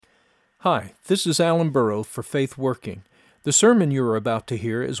Hi, this is Alan Burrow for Faith Working. The sermon you are about to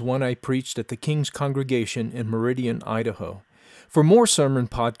hear is one I preached at the King's Congregation in Meridian, Idaho. For more sermon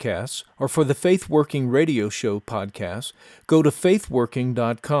podcasts or for the Faith Working radio show podcasts, go to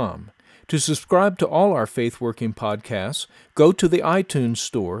faithworking.com. To subscribe to all our Faith Working podcasts, go to the iTunes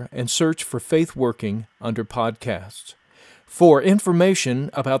store and search for Faith Working under podcasts. For information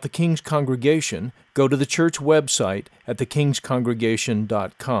about the King's Congregation, go to the church website at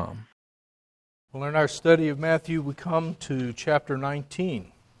thekingscongregation.com. Well, in our study of Matthew, we come to chapter 19.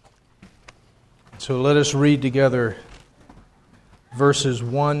 So let us read together verses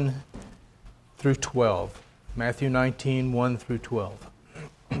 1 through 12. Matthew 19, 1 through 12.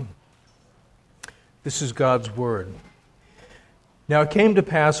 This is God's Word. Now it came to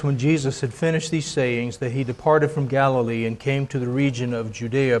pass when Jesus had finished these sayings that he departed from Galilee and came to the region of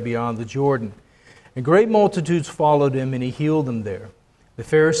Judea beyond the Jordan. And great multitudes followed him, and he healed them there. The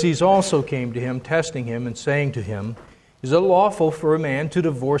Pharisees also came to him, testing him and saying to him, "Is it lawful for a man to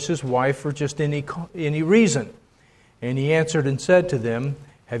divorce his wife for just any reason?" And he answered and said to them,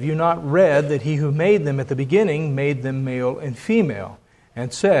 "Have you not read that he who made them at the beginning made them male and female,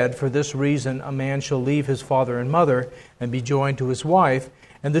 and said, for this reason a man shall leave his father and mother and be joined to his wife,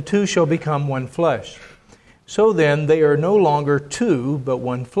 and the two shall become one flesh? So then they are no longer two, but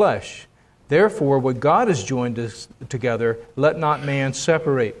one flesh. Therefore, what God has joined us together, let not man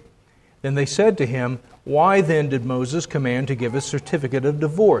separate." Then they said to him, "Why then did Moses command to give a certificate of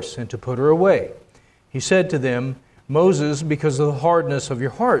divorce and to put her away?" He said to them, "Moses, because of the hardness of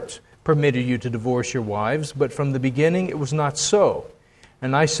your hearts, permitted you to divorce your wives, but from the beginning it was not so.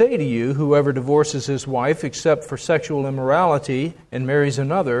 And I say to you, whoever divorces his wife except for sexual immorality and marries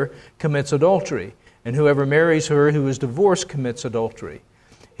another commits adultery, and whoever marries her who is divorced commits adultery."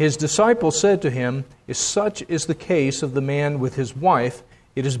 His disciples said to him, "If such is the case of the man with his wife,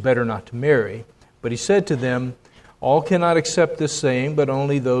 it is better not to marry." But he said to them, "All cannot accept this saying, but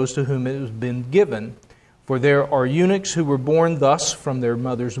only those to whom it has been given. For there are eunuchs who were born thus from their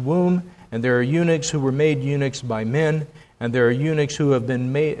mother's womb, and there are eunuchs who were made eunuchs by men, and there are eunuchs who have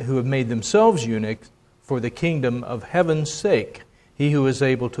made themselves eunuchs for the kingdom of heaven's sake. He who is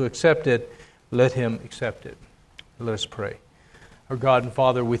able to accept it, let him accept it." Let us pray. Our God and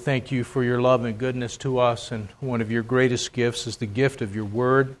Father, we thank you for your love and goodness to us, and one of your greatest gifts is the gift of your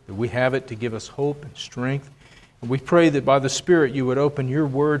word, that we have it to give us hope and strength. And we pray that by the Spirit you would open your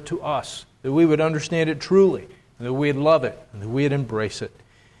word to us, that we would understand it truly, and that we'd love it, and that we'd embrace it.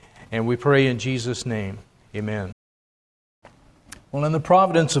 And we pray in Jesus' name, amen. Well, in the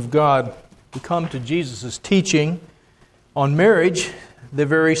providence of God, we come to Jesus' teaching on marriage the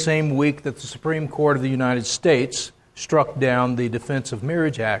very same week that the Supreme Court of the United States struck down the Defense of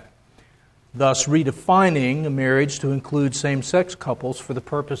Marriage Act, thus redefining marriage to include same-sex couples for the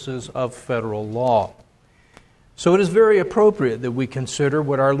purposes of federal law. So it is very appropriate that we consider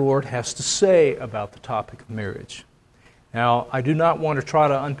what our Lord has to say about the topic of marriage. Now, I do not want to try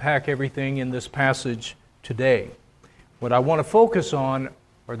to unpack everything in this passage today. What I want to focus on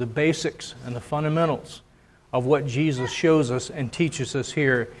are the basics and the fundamentals of what Jesus shows us and teaches us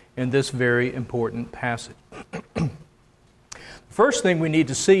here in this very important passage. First thing we need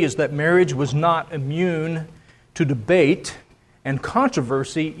to see is that marriage was not immune to debate and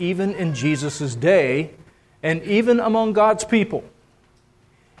controversy even in Jesus' day and even among God's people.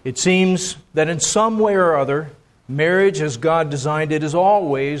 It seems that in some way or other, marriage as God designed it is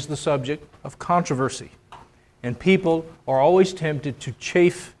always the subject of controversy, and people are always tempted to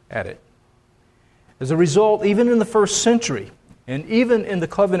chafe at it. As a result, even in the first century, and even in the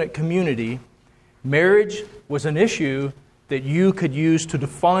covenant community, marriage was an issue that you could use to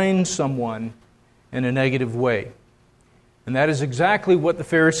define someone in a negative way. And that is exactly what the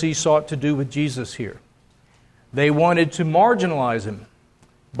Pharisees sought to do with Jesus here. They wanted to marginalize him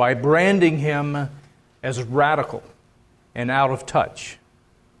by branding him as radical and out of touch.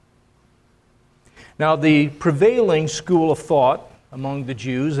 Now, the prevailing school of thought among the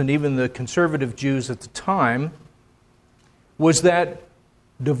Jews, and even the conservative Jews at the time, was that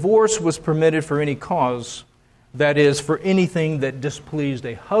divorce was permitted for any cause, that is, for anything that displeased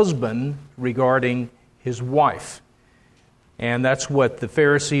a husband regarding his wife. And that's what the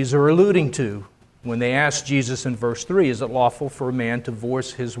Pharisees are alluding to when they asked Jesus in verse 3, is it lawful for a man to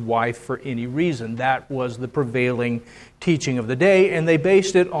divorce his wife for any reason? That was the prevailing teaching of the day, and they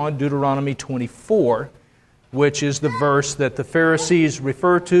based it on Deuteronomy 24, which is the verse that the Pharisees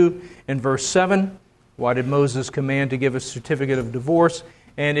refer to in verse 7. Why did Moses command to give a certificate of divorce?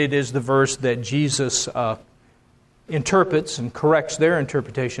 And it is the verse that Jesus interprets and corrects their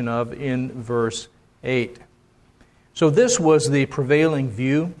interpretation of in verse 8. So this was the prevailing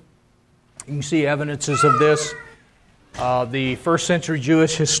view. You can see evidences of this. The first century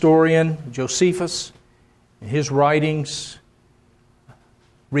Jewish historian Josephus, in his writings,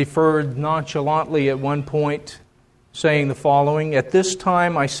 referred nonchalantly at one point, saying the following: "At this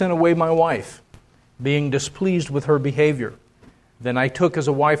time I sent away my wife, being displeased with her behavior. Then I took as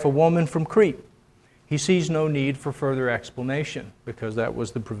a wife a woman from Crete." He sees no need for further explanation, because that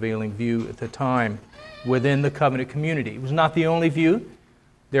was the prevailing view at the time within the covenant community. It was not the only view.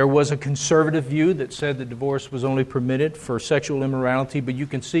 There was a conservative view that said that divorce was only permitted for sexual immorality, but you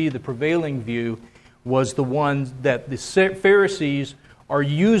can see the prevailing view was the one that the Pharisees are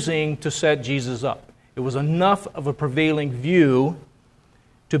using to set Jesus up. It was enough of a prevailing view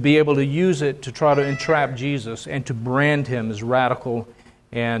to be able to use it to try to entrap Jesus and to brand him as radical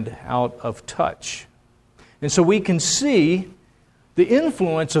and out of touch. And so we can see the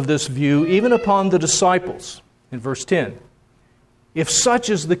influence of this view even upon the disciples in verse 10. If such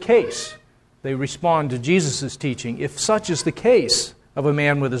is the case, they respond to Jesus' teaching, if such is the case of a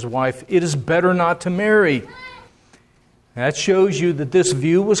man with his wife, it is better not to marry. That shows you that this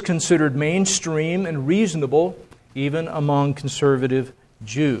view was considered mainstream and reasonable even among conservative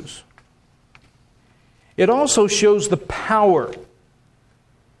Jews. It also shows the power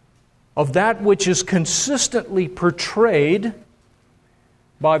of that which is consistently portrayed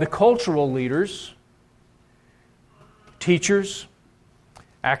by the cultural leaders, teachers,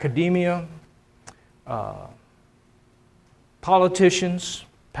 academia, politicians,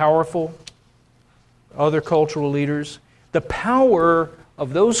 powerful, other cultural leaders. The power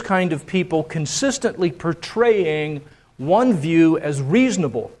of those kind of people consistently portraying one view as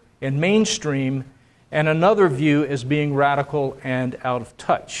reasonable and mainstream and another view as being radical and out of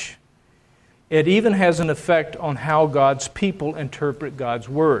touch. It even has an effect on how God's people interpret God's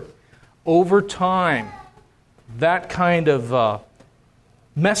Word. Over time, that kind of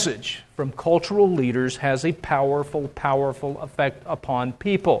message from cultural leaders has a powerful effect upon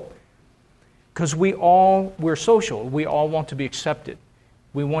people. Because we're social. We all want to be accepted.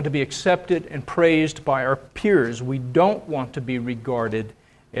 We want to be accepted and praised by our peers. We don't want to be regarded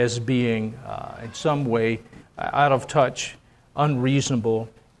as being in some way out of touch, unreasonable,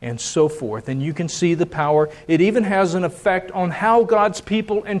 and so forth. And you can see the power. It even has an effect on how God's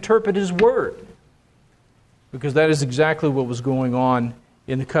people interpret His Word. Because that is exactly what was going on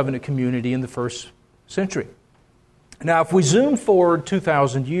in the covenant community in the first century. Now, if we zoom forward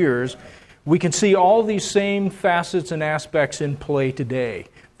 2,000 years, we can see all these same facets and aspects in play today.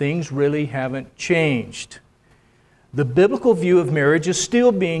 Things really haven't changed. The biblical view of marriage is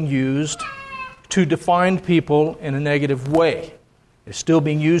still being used to define people in a negative way. It's still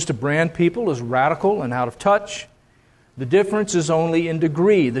being used to brand people as radical and out of touch. The difference is only in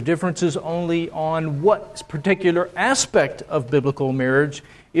degree. The difference is only on what particular aspect of biblical marriage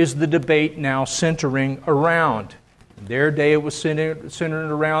is the debate now centering around. In their day, it was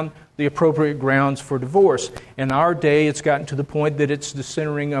centered around the appropriate grounds for divorce. In our day, it's gotten to the point that it's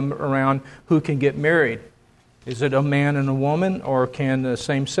centering around who can get married. Is it a man and a woman, or can the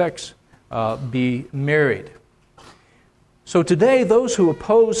same sex be married? So today, those who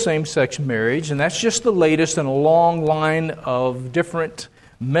oppose same-sex marriage, and that's just the latest in a long line of different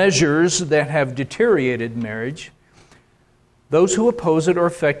measures that have deteriorated marriage, those who oppose it are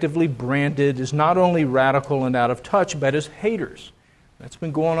effectively branded as not only radical and out of touch, but as haters. That's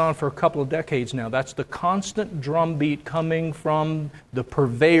been going on for a couple of decades now. That's the constant drumbeat coming from the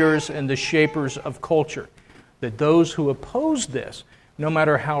purveyors and the shapers of culture. That those who oppose this, no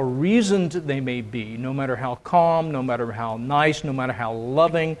matter how reasoned they may be, no matter how calm, no matter how nice, no matter how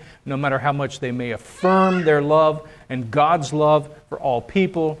loving, no matter how much they may affirm their love and God's love for all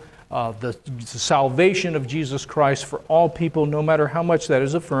people, the salvation of Jesus Christ for all people, no matter how much that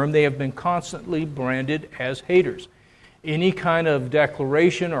is affirmed, they have been constantly branded as haters. Any kind of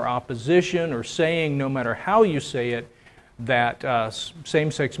declaration or opposition or saying, no matter how you say it, that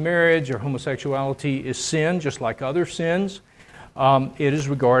same-sex marriage or homosexuality is sin, just like other sins, it is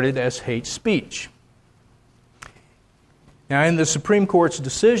regarded as hate speech. Now, in the Supreme Court's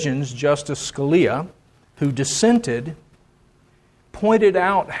decisions, Justice Scalia, who dissented, pointed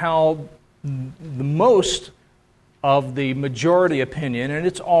out how the most of the majority opinion, and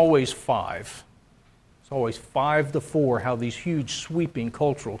it's always 5, it's always 5-4, how these huge sweeping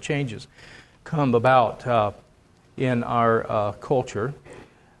cultural changes come about in our culture,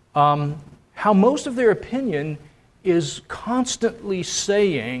 how most of their opinion is constantly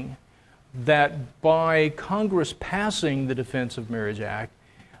saying that by Congress passing the Defense of Marriage Act,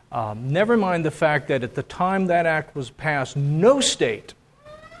 never mind the fact that at the time that act was passed, no state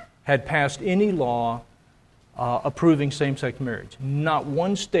had passed any law approving same-sex marriage. Not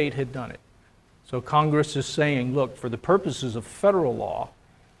one state had done it. So Congress is saying, look, for the purposes of federal law,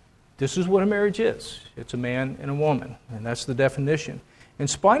 this is what a marriage is. It's a man and a woman, and that's the definition. In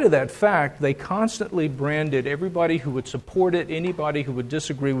spite of that fact, they constantly branded everybody who would support it, anybody who would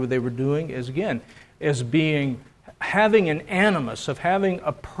disagree with what they were doing, as being having an animus, of having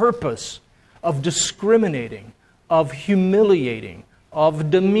a purpose, of discriminating, of humiliating, of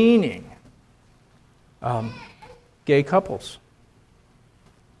demeaning gay couples.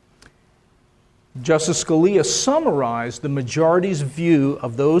 Justice Scalia summarized the majority's view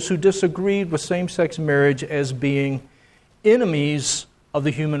of those who disagreed with same-sex marriage as being enemies of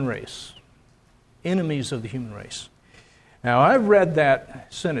the human race. Enemies of the human race. Now, I read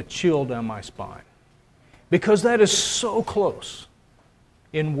that, sent a chill down my spine, because that is so close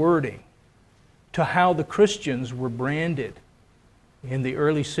in wording to how the Christians were branded in the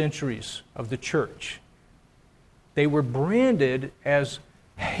early centuries of the church. They were branded as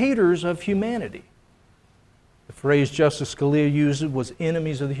haters of humanity. The phrase Justice Scalia used was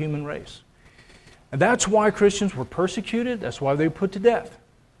enemies of the human race. And that's why Christians were persecuted. That's why they were put to death.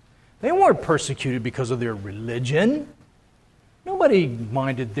 They weren't persecuted because of their religion. Nobody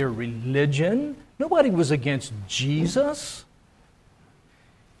minded their religion. Nobody was against Jesus.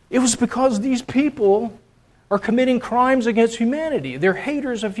 It was because these people are committing crimes against humanity. They're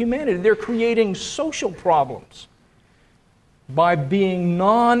haters of humanity. They're creating social problems by being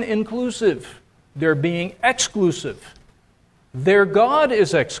non-inclusive. They're being exclusive. Their God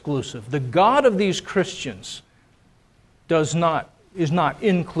is exclusive. The God of these Christians is not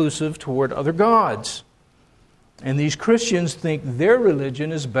inclusive toward other gods. And these Christians think their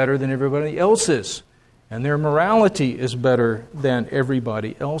religion is better than everybody else's, and their morality is better than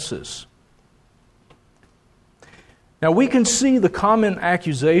everybody else's. Now, we can see the common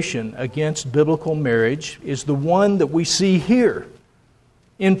accusation against biblical marriage is the one that we see here,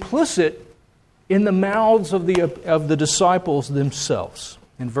 implicit in the mouths of the disciples themselves.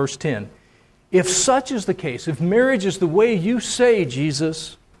 In verse 10, if such is the case, if marriage is the way you say,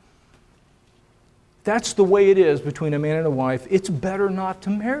 Jesus, that's the way it is between a man and a wife, it's better not to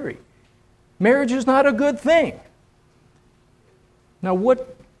marry. Marriage is not a good thing. Now,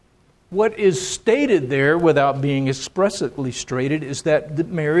 what is stated there, without being explicitly stated, is that the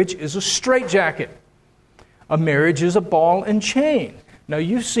marriage is a straitjacket. A marriage is a ball and chain. Now,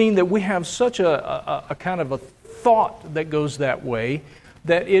 you've seen that we have such a kind of a thought that goes that way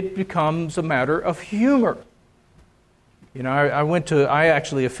that it becomes a matter of humor. You know, I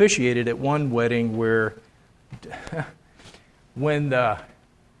actually officiated at one wedding where when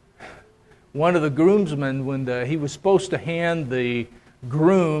one of the groomsmen, he was supposed to hand the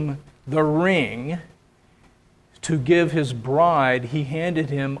groom the ring to give his bride, he handed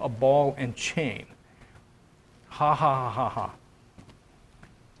him a ball and chain. Ha ha ha ha ha.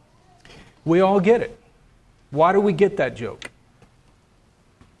 We all get it. Why do we get that joke?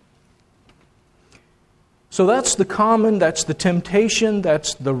 So that's the temptation,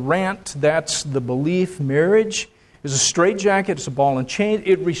 that's the rant, that's the belief. Marriage is a straitjacket, it's a ball and chain.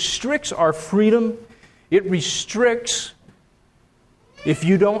 It restricts our freedom. It restricts, if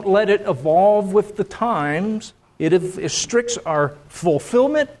you don't let it evolve with the times, it restricts our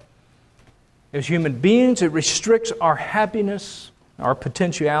fulfillment as human beings. It restricts our happiness, our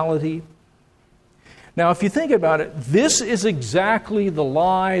potentiality. Now, if you think about it, this is exactly the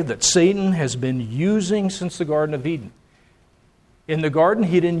lie that Satan has been using since the Garden of Eden. In the garden,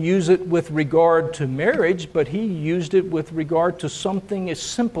 he didn't use it with regard to marriage, but he used it with regard to something as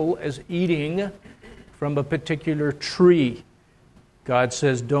simple as eating from a particular tree. God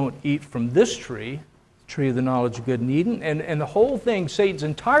says, don't eat from this tree, the tree of the knowledge of good and evil. And the whole thing, Satan's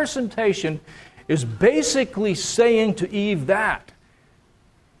entire temptation, is basically saying to Eve that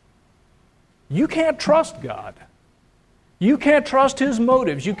you can't trust God. You can't trust His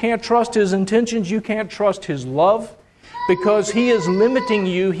motives. You can't trust His intentions. You can't trust His love, because He is limiting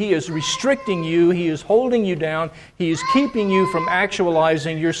you. He is restricting you. He is holding you down. He is keeping you from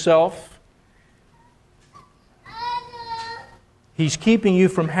actualizing yourself. He's keeping you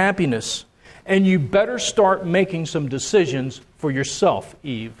from happiness. And you better start making some decisions for yourself,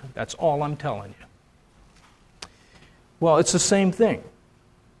 Eve. That's all I'm telling you. Well, it's the same thing.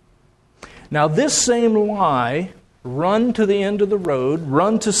 Now, this same lie, run to the end of the road,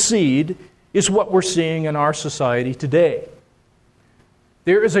 run to seed, is what we're seeing in our society today.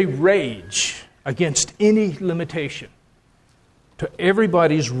 There is a rage against any limitation to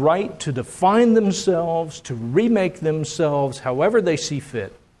everybody's right to define themselves, to remake themselves however they see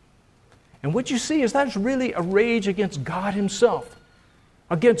fit. And what you see is that's really a rage against God Himself,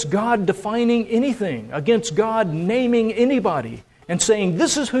 against God defining anything, against God naming anybody and saying,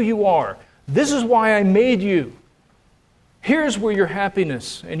 this is who you are. This is why I made you. Here's where your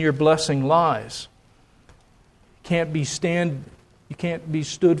happiness and your blessing lies. You can't be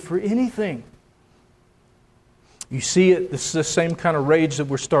stood for anything. You see it, this is the same kind of rage that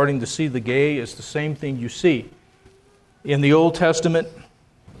we're starting to see the gay is the same thing you see in the Old Testament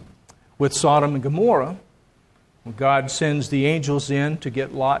with Sodom and Gomorrah. When God sends the angels in to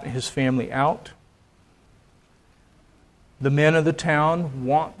get Lot and his family out, the men of the town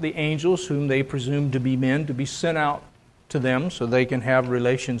want the angels, whom they presume to be men, to be sent out to them so they can have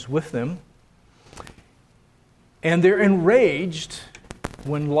relations with them. And they're enraged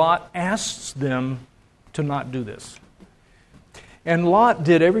when Lot asks them to not do this. And Lot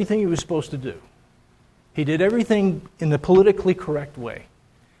did everything he was supposed to do. He did everything in the politically correct way.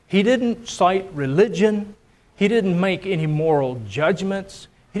 He didn't cite religion. He didn't make any moral judgments.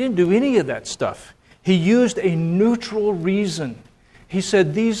 He didn't do any of that stuff. He used a neutral reason. He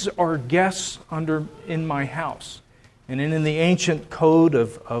said, these are guests in my house. And in the ancient code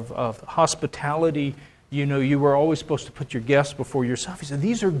of hospitality, you were always supposed to put your guests before yourself. He said,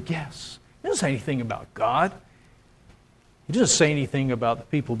 these are guests. He doesn't say anything about God. He doesn't say anything about the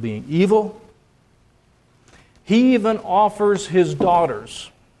people being evil. He even offers his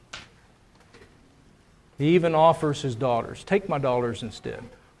daughters. Take my daughters instead.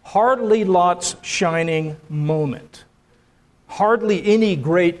 Hardly Lot's shining moment. Hardly any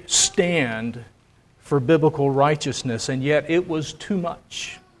great stand for biblical righteousness, and yet it was too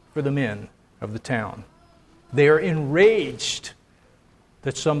much for the men of the town. They are enraged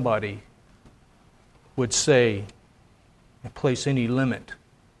that somebody would say and place any limit.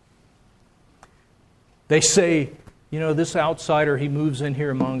 They say, this outsider, he moves in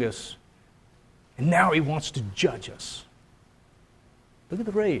here among us, and now he wants to judge us. Look at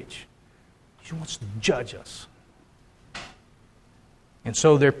the rage. He wants to judge us. And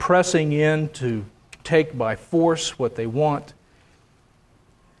so they're pressing in to take by force what they want.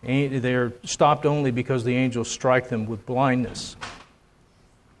 And they're stopped only because the angels strike them with blindness.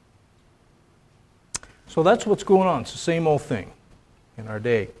 So that's what's going on. It's the same old thing in our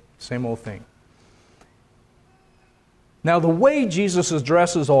day. Same old thing. Now, the way Jesus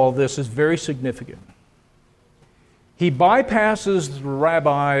addresses all this is very significant. He bypasses the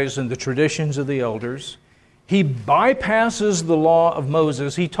rabbis and the traditions of the elders. He bypasses the law of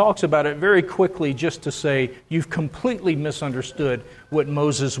Moses. He talks about it very quickly just to say, you've completely misunderstood what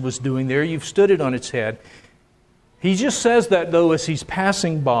Moses was doing there. You've stood it on its head. He just says that, though, as he's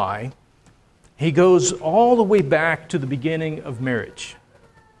passing by. He goes all the way back to the beginning of marriage.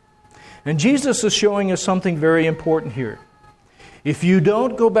 And Jesus is showing us something very important here. If you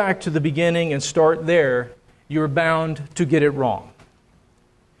don't go back to the beginning and start there, you're bound to get it wrong.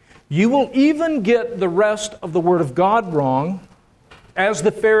 You will even get the rest of the Word of God wrong, as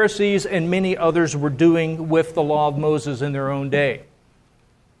the Pharisees and many others were doing with the law of Moses in their own day.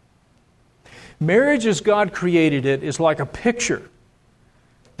 Marriage as God created it is like a picture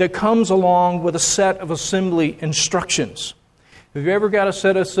that comes along with a set of assembly instructions. Have you ever got a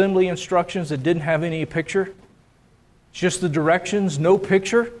set of assembly instructions that didn't have any picture? Just the directions, no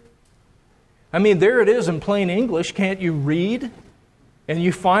picture? I mean, there it is in plain English. Can't you read? And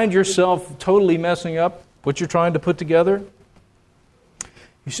you find yourself totally messing up what you're trying to put together?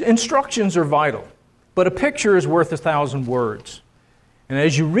 Instructions are vital, but a picture is worth 1,000 words. And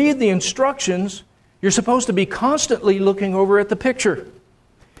as you read the instructions, you're supposed to be constantly looking over at the picture.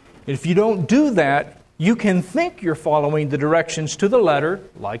 If you don't do that, you can think you're following the directions to the letter,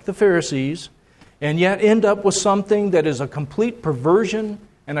 like the Pharisees, and yet end up with something that is a complete perversion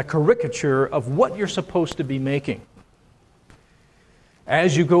and a caricature of what you're supposed to be making.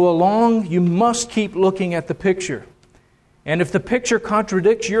 As you go along, you must keep looking at the picture. And if the picture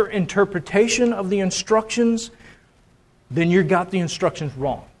contradicts your interpretation of the instructions, then you got the instructions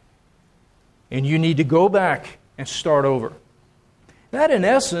wrong. And you need to go back and start over. That, in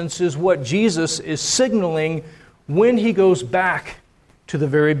essence, is what Jesus is signaling when he goes back to the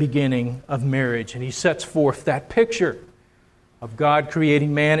very beginning of marriage. And he sets forth that picture of God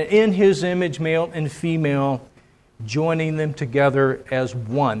creating man in his image, male and female, joining them together as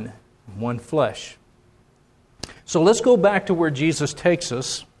one flesh. So let's go back to where Jesus takes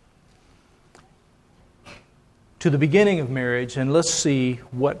us, to the beginning of marriage, and let's see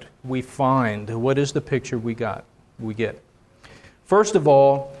what we find. What is the picture we get? First of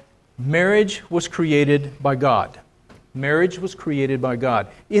all, marriage was created by God. Marriage was created by God.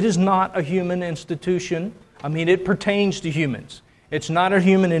 It is not a human institution. It pertains to humans. It's not a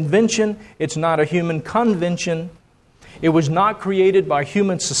human invention. It's not a human convention. It was not created by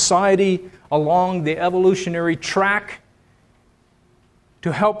human society along the evolutionary track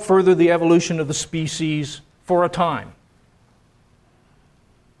to help further the evolution of the species for a time.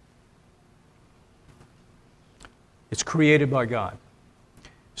 It's created by God.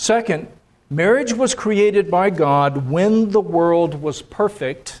 Second, marriage was created by God when the world was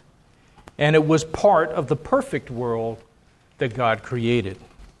perfect, and it was part of the perfect world that God created.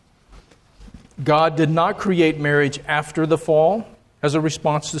 God did not create marriage after the fall as a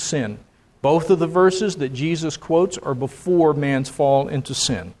response to sin. Both of the verses that Jesus quotes are before man's fall into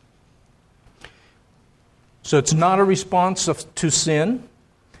sin. So it's not a response to sin.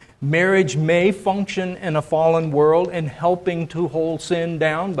 Marriage may function in a fallen world in helping to hold sin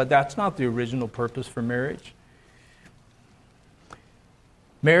down, but that's not the original purpose for marriage.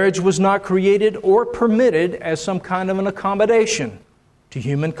 Marriage was not created or permitted as some kind of an accommodation to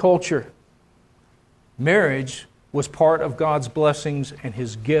human culture. Marriage was part of God's blessings and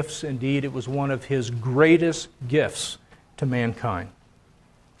His gifts. Indeed, it was one of His greatest gifts to mankind.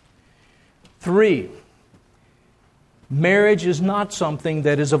 3, marriage is not something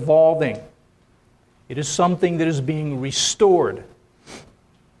that is evolving. It is something that is being restored.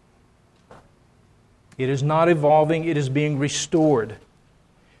 It is not evolving, it is being restored.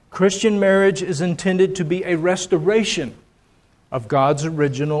 Christian marriage is intended to be a restoration of God's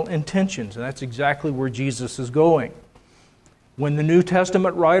original intentions. And that's exactly where Jesus is going. When the New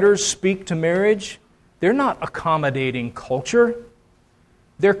Testament writers speak to marriage, they're not accommodating culture.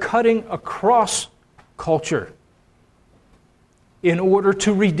 They're cutting across culture in order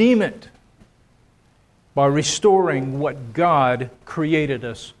to redeem it by restoring what God created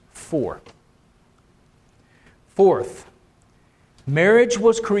us for. Fourth, marriage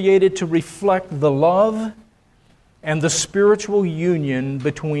was created to reflect the love and the spiritual union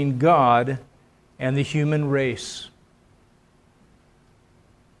between God and the human race.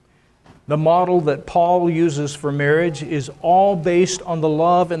 The model that Paul uses for marriage is all based on the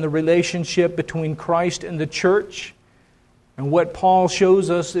love and the relationship between Christ and the church. And what Paul shows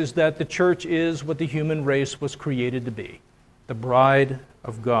us is that the church is what the human race was created to be, the bride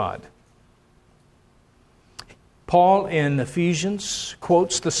of God. Paul in Ephesians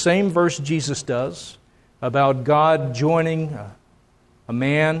quotes the same verse Jesus does about God joining a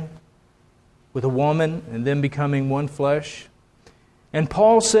man with a woman and then becoming one flesh. And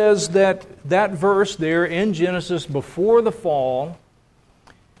Paul says that that verse there in Genesis before the fall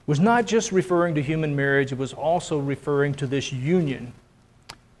was not just referring to human marriage, it was also referring to this union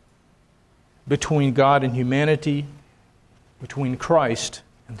between God and humanity, between Christ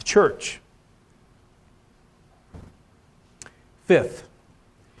and the church. Fifth,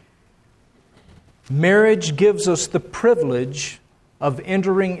 marriage gives us the privilege of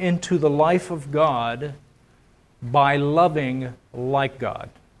entering into the life of God by loving like God.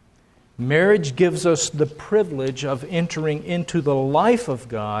 Marriage gives us the privilege of entering into the life of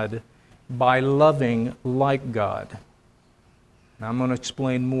God by loving like God. Now I'm going to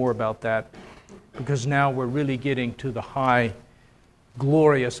explain more about that because now we're really getting to the high,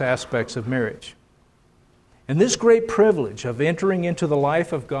 glorious aspects of marriage. And this great privilege of entering into the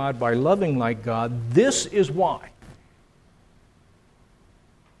life of God by loving like God, this is why.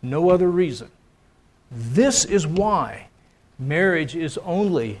 No other reason. This is why marriage is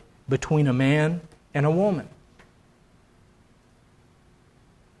only between a man and a woman.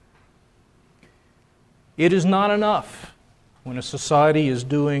 It is not enough when a society is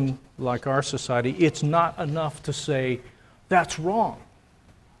doing like our society. It's not enough to say, that's wrong.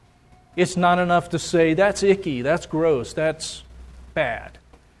 It's not enough to say, that's icky, that's gross, that's bad.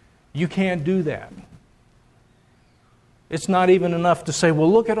 You can't do that. It's not even enough to say,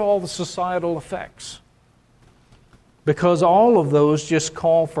 well, look at all the societal effects. Because all of those just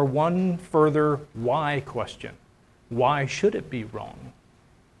call for one further why question. Why should it be wrong?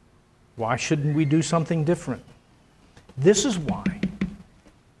 Why shouldn't we do something different? This is why.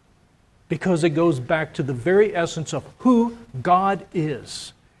 Because it goes back to the very essence of who God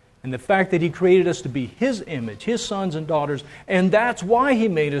is. And the fact that He created us to be His image, His sons and daughters, and that's why He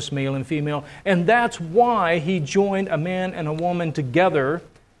made us male and female, and that's why He joined a man and a woman together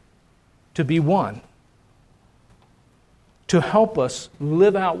to be one. To help us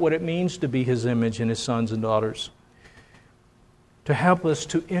live out what it means to be His image and His sons and daughters. To help us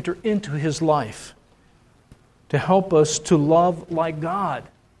to enter into His life. To help us to love like God.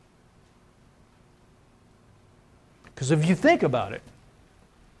 Because if you think about it,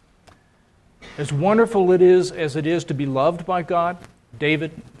 as wonderful as it is to be loved by God,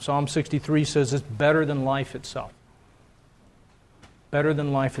 David, Psalm 63 says it's better than life itself. Better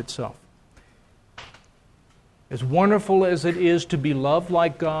than life itself. As wonderful as it is to be loved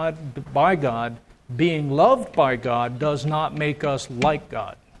like God, by God, being loved by God does not make us like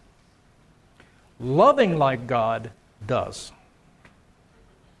God. Loving like God does.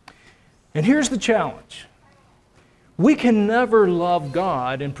 And here's the challenge. We can never love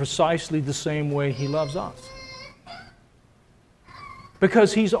God in precisely the same way He loves us.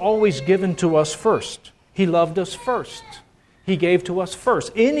 Because He's always given to us first. He loved us first. He gave to us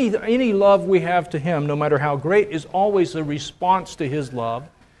first. Any love we have to Him, no matter how great, is always a response to His love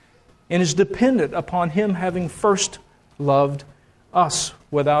and is dependent upon Him having first loved us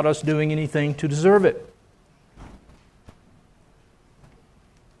without us doing anything to deserve it.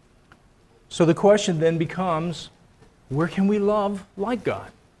 So the question then becomes, where can we love like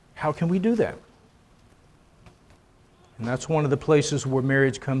God? How can we do that? And that's one of the places where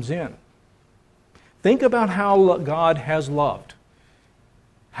marriage comes in. Think about how God has loved.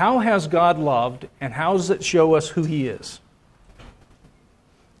 How has God loved, and how does it show us who He is?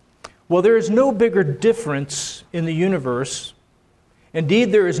 Well, there is no bigger difference in the universe.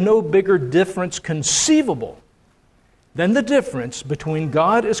 Indeed, there is no bigger difference conceivable than the difference between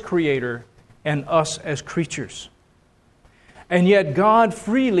God as Creator and us as creatures. And yet God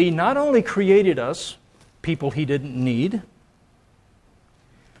freely not only created us, people He didn't need,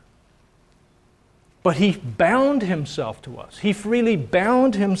 but He bound Himself to us. He freely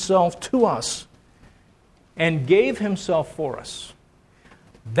bound Himself to us and gave Himself for us.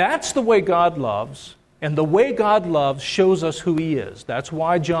 That's the way God loves, and the way God loves shows us who He is. That's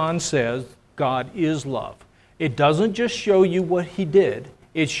why John says God is love. It doesn't just show you what He did,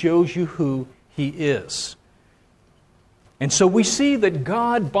 it shows you who He is. And so we see that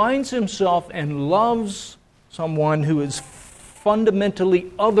God binds Himself and loves someone who is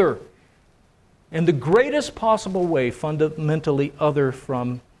fundamentally other, in the greatest possible way, fundamentally other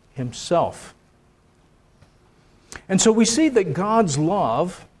from Himself. And so we see that God's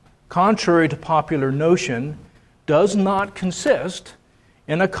love, contrary to popular notion, does not consist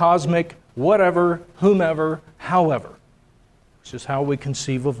in a cosmic whatever, whomever, however. It's just how we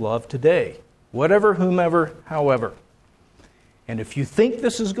conceive of love today. Whatever, whomever, however. And if you think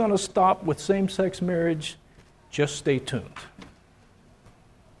this is going to stop with same-sex marriage, just stay tuned.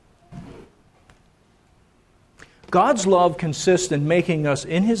 God's love consists in making us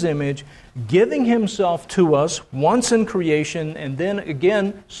in His image, giving Himself to us once in creation and then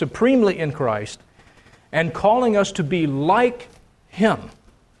again supremely in Christ, and calling us to be like Him.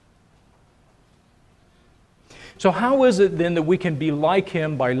 So how is it then that we can be like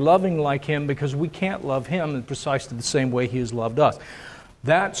Him by loving like Him, because we can't love Him in precisely the same way He has loved us?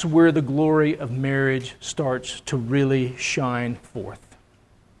 That's where the glory of marriage starts to really shine forth.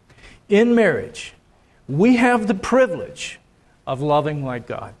 In marriage, we have the privilege of loving like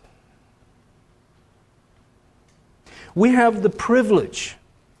God. We have the privilege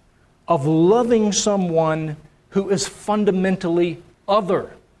of loving someone who is fundamentally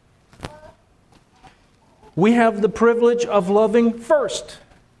other. We have the privilege of loving first,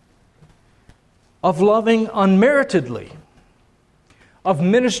 of loving unmeritedly, of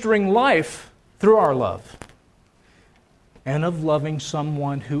ministering life through our love, and of loving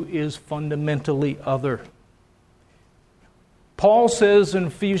someone who is fundamentally other. Paul says in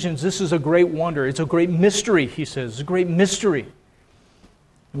Ephesians, this is a great wonder. It's a great mystery, he says. It's a great mystery.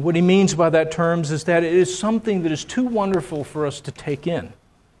 And what he means by that term is that it is something that is too wonderful for us to take in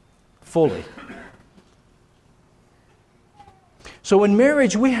fully. So in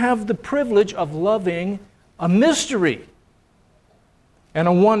marriage, we have the privilege of loving a mystery and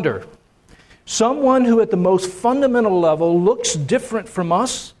a wonder. Someone who at the most fundamental level looks different from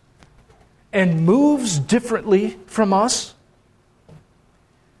us and moves differently from us,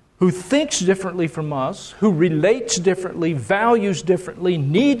 who thinks differently from us, who relates differently, values differently,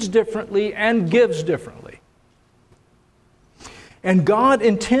 needs differently, and gives differently. And God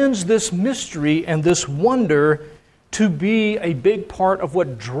intends this mystery and this wonder to be a big part of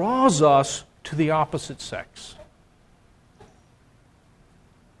what draws us to the opposite sex.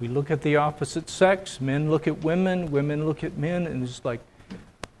 We look at the opposite sex, men look at women look at men, and it's like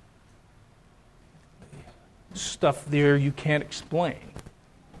stuff there you can't explain.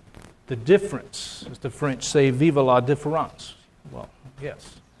 The difference, as the French say, vive la différence. Well,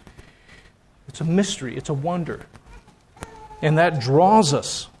 yes. It's a mystery, it's a wonder. And that draws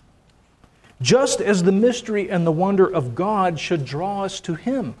us. Just as the mystery and the wonder of God should draw us to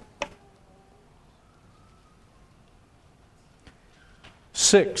Him.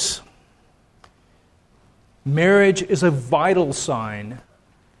 6, marriage is a vital sign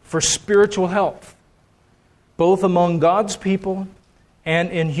for spiritual health, both among God's people and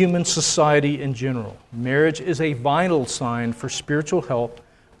in human society in general. Marriage is a vital sign for spiritual health,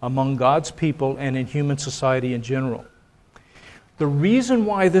 among God's people and in human society in general. The reason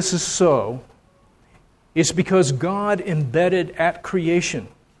why this is so is because God embedded at creation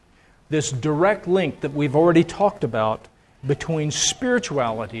this direct link that we've already talked about between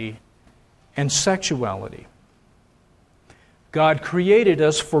spirituality and sexuality. God created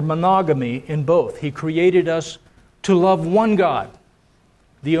us for monogamy in both. He created us to love one God,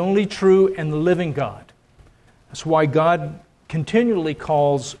 the only true and living God. That's why God continually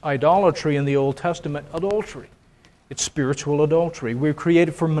calls idolatry in the Old Testament adultery. It's spiritual adultery. We're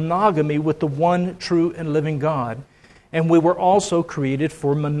created for monogamy with the one true and living God. And we were also created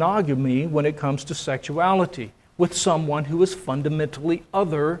for monogamy when it comes to sexuality, with someone who is fundamentally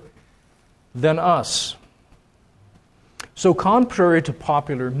other than us. So contrary to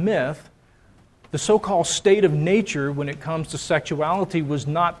popular myth, the so-called state of nature when it comes to sexuality was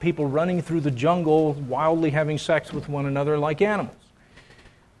not people running through the jungle wildly having sex with one another like animals.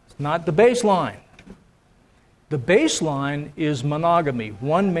 It's not the baseline. The baseline is monogamy.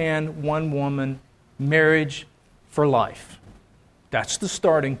 One man, one woman, marriage for life. That's the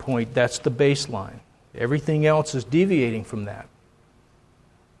starting point. That's the baseline. Everything else is deviating from that.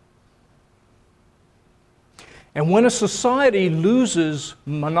 And when a society loses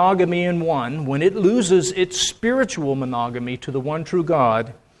monogamy in one, when it loses its spiritual monogamy to the one true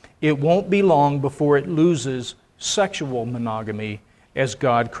God, it won't be long before it loses sexual monogamy as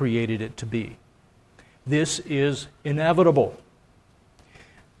God created it to be. This is inevitable.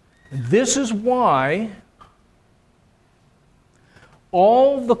 This is why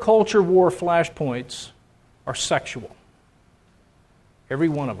all the culture war flashpoints are sexual. Every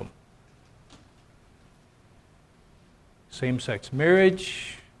one of them. Same-sex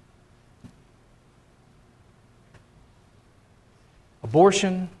marriage,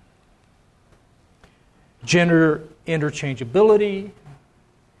 abortion, gender interchangeability,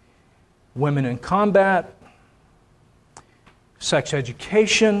 women in combat, sex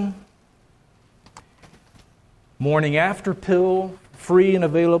education, morning after pill, free and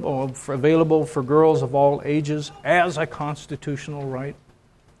available for girls of all ages as a constitutional right.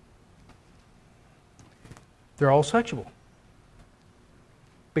 They're all sexual.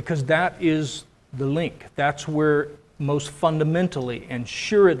 Because that is the link. That's where most fundamentally and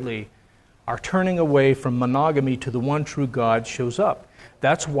assuredly our turning away from monogamy to the one true God shows up.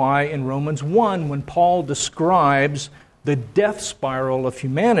 That's why in Romans 1, when Paul describes the death spiral of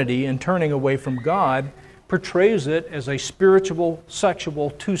humanity and turning away from God, portrays it as a spiritual,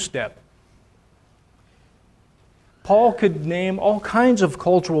 sexual two-step. Paul could name all kinds of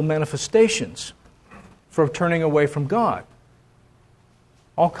cultural manifestations for turning away from God.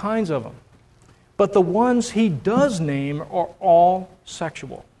 All kinds of them. But the ones he does name are all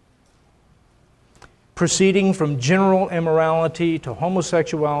sexual. Proceeding from general immorality to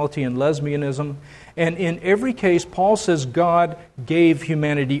homosexuality and lesbianism. And in every case, Paul says God gave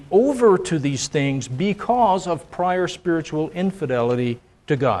humanity over to these things because of prior spiritual infidelity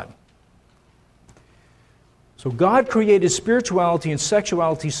to God. So God created spirituality and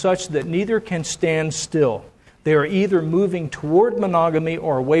sexuality such that neither can stand still. They are either moving toward monogamy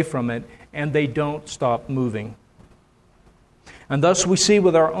or away from it, and they don't stop moving. And thus we see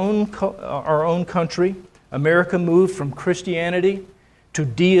with our own country, America moved from Christianity to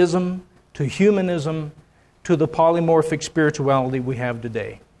deism, to humanism, to the polymorphic spirituality we have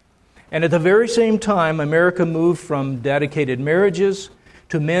today. And at the very same time, America moved from dedicated marriages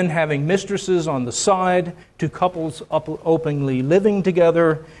to men having mistresses on the side, to couples openly living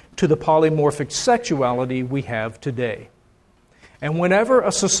together, to the polymorphic sexuality we have today. And whenever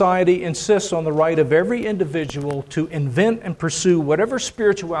a society insists on the right of every individual to invent and pursue whatever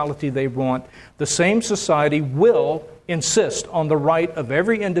spirituality they want, the same society will insist on the right of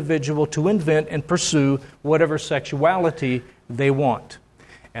every individual to invent and pursue whatever sexuality they want.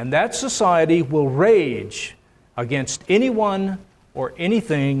 And that society will rage against anyone or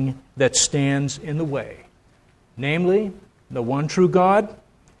anything that stands in the way, namely the one true God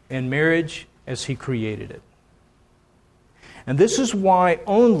and marriage as He created it. And this is why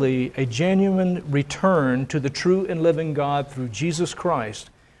only a genuine return to the true and living God through Jesus Christ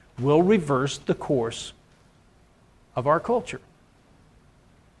will reverse the course of our culture.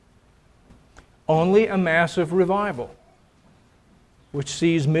 Only a massive revival, which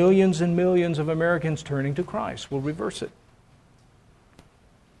sees millions and millions of Americans turning to Christ, will reverse it.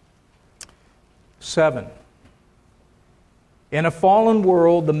 7. In a fallen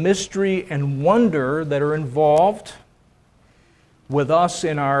world, the mystery and wonder that are involved with us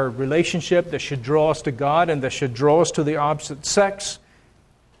in our relationship that should draw us to God and that should draw us to the opposite sex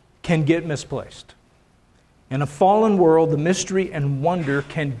can get misplaced. In a fallen world, the mystery and wonder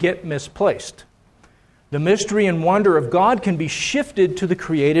can get misplaced. The mystery and wonder of God can be shifted to the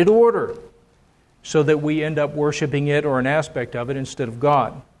created order so that we end up worshiping it or an aspect of it instead of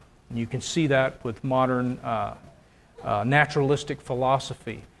God. And you can see that with modern naturalistic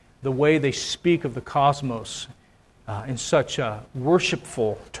philosophy, the way they speak of the cosmos in such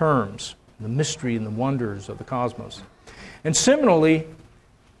worshipful terms, the mystery and the wonders of the cosmos. And similarly,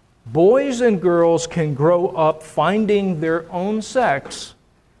 boys and girls can grow up finding their own sex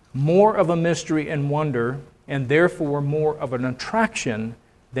more of a mystery and wonder, and therefore more of an attraction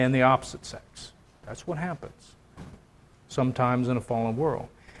than the opposite sex. That's what happens sometimes in a fallen world.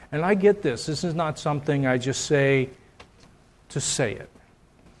 And I get this. This is not something I just say to say it.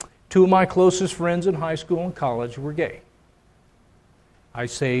 Two of my closest friends in high school and college were gay. I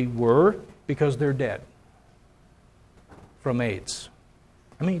say were because they're dead from AIDS.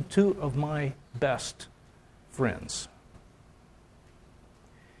 I mean, two of my best friends.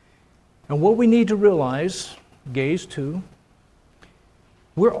 And what we need to realize, gays too,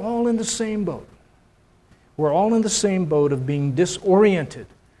 we're all in the same boat. We're all in the same boat of being disoriented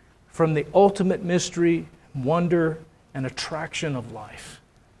from the ultimate mystery, wonder, and attraction of life.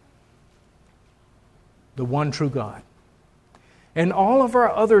 The one true God. And all of our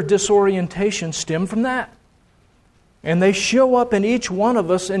other disorientations stem from that. And they show up in each one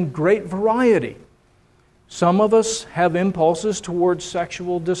of us in great variety. Some of us have impulses towards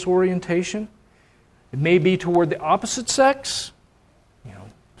sexual disorientation. It may be toward the opposite sex,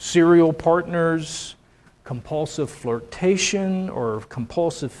 serial partners, compulsive flirtation, or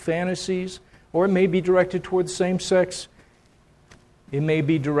compulsive fantasies, or it may be directed toward the same sex. It may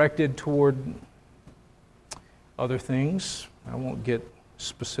be directed toward other things. I won't get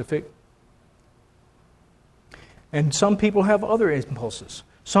specific. And some people have other impulses.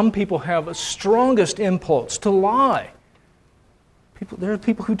 Some people have a strongest impulse to lie. There are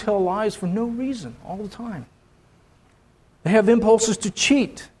people who tell lies for no reason all the time. They have impulses to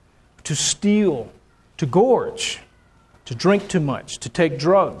cheat, to steal, to gorge, to drink too much, to take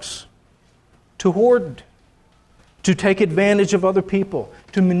drugs, to hoard, to take advantage of other people,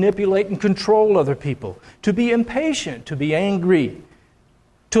 to manipulate and control other people, to be impatient, to be angry,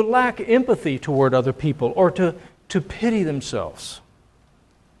 to lack empathy toward other people, or to pity themselves.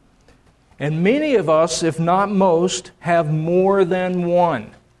 And many of us, if not most, have more than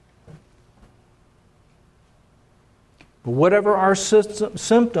one. But whatever our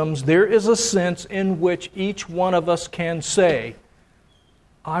symptoms, there is a sense in which each one of us can say,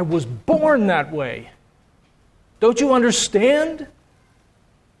 I was born that way. Don't you understand?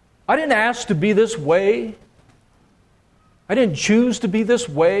 I didn't ask to be this way. I didn't choose to be this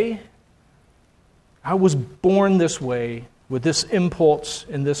way. I was born this way with this impulse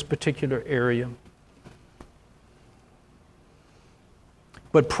in this particular area.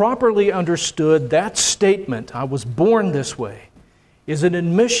 But properly understood, that statement, I was born this way, is an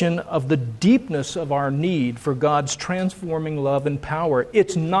admission of the deepness of our need for God's transforming love and power.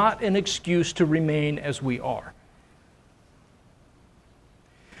 It's not an excuse to remain as we are.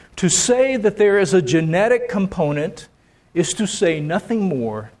 To say that there is a genetic component is to say nothing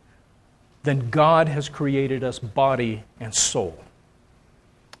more than God has created us body and soul.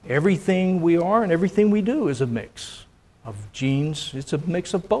 Everything we are and everything we do is a mix of genes. It's a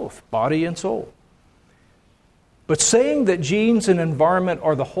mix of both, body and soul. But saying that genes and environment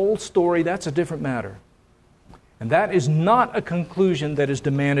are the whole story, that's a different matter. And that is not a conclusion that is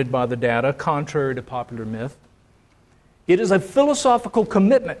demanded by the data, contrary to popular myth. It is a philosophical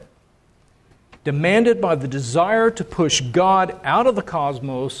commitment demanded by the desire to push God out of the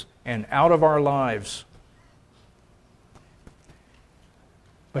cosmos and out of our lives.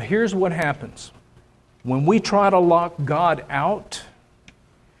 But here's what happens. When we try to lock God out,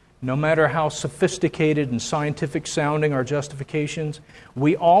 no matter how sophisticated and scientific sounding our justifications,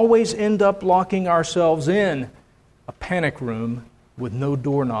 we always end up locking ourselves in a panic room with no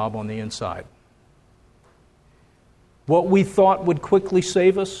doorknob on the inside. What we thought would quickly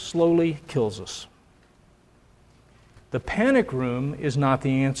save us slowly kills us. The panic room is not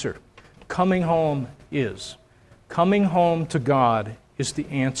the answer. Coming home is. Coming home to God is the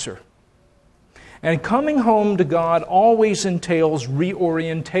answer. And coming home to God always entails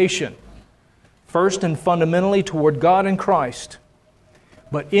reorientation. First and fundamentally toward God and Christ.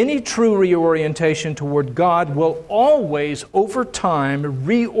 But any true reorientation toward God will always, over time,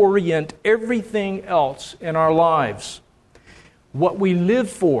 reorient everything else in our lives. What we live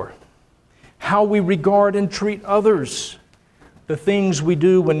for, how we regard and treat others, the things we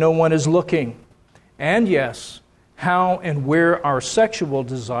do when no one is looking, and yes, how and where our sexual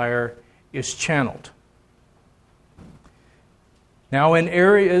desire is channeled. Now, in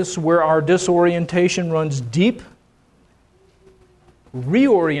areas where our disorientation runs deep,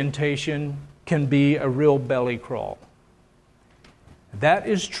 reorientation can be a real belly crawl. That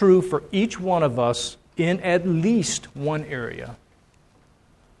is true for each one of us in at least one area,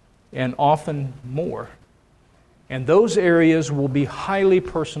 and often more. And those areas will be highly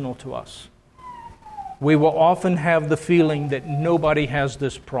personal to us. We will often have the feeling that nobody has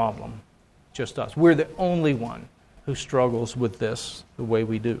this problem, just us. We're the only one who struggles with this the way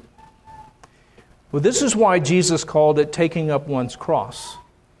we do. Well, this is why Jesus called it taking up one's cross.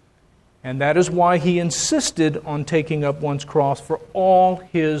 And that is why he insisted on taking up one's cross for all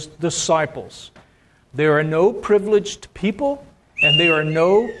his disciples. There are no privileged people, and there are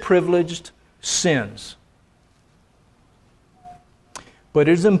no privileged sins. But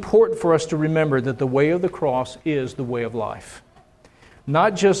it is important for us to remember that the way of the cross is the way of life.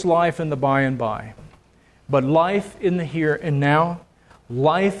 Not just life in the by and by, but life in the here and now,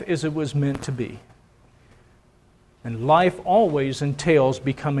 life as it was meant to be. And life always entails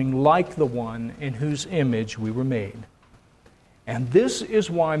becoming like the one in whose image we were made. And this is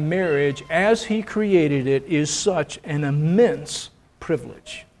why marriage, as He created it, is such an immense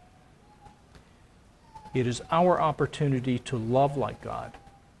privilege. It is our opportunity to love like God,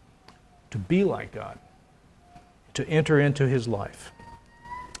 to be like God, to enter into His life.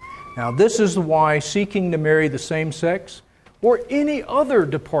 Now, this is why seeking to marry the same sex or any other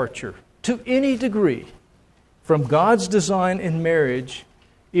departure to any degree from God's design in marriage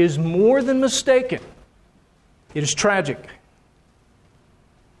is more than mistaken. It is tragic.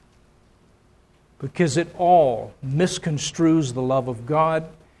 Because it all misconstrues the love of God.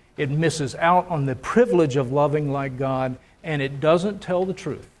 It misses out on the privilege of loving like God, and it doesn't tell the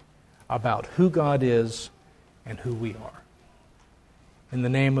truth about who God is and who we are. In the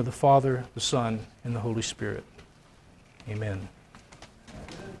name of the Father, the Son, and the Holy Spirit. Amen.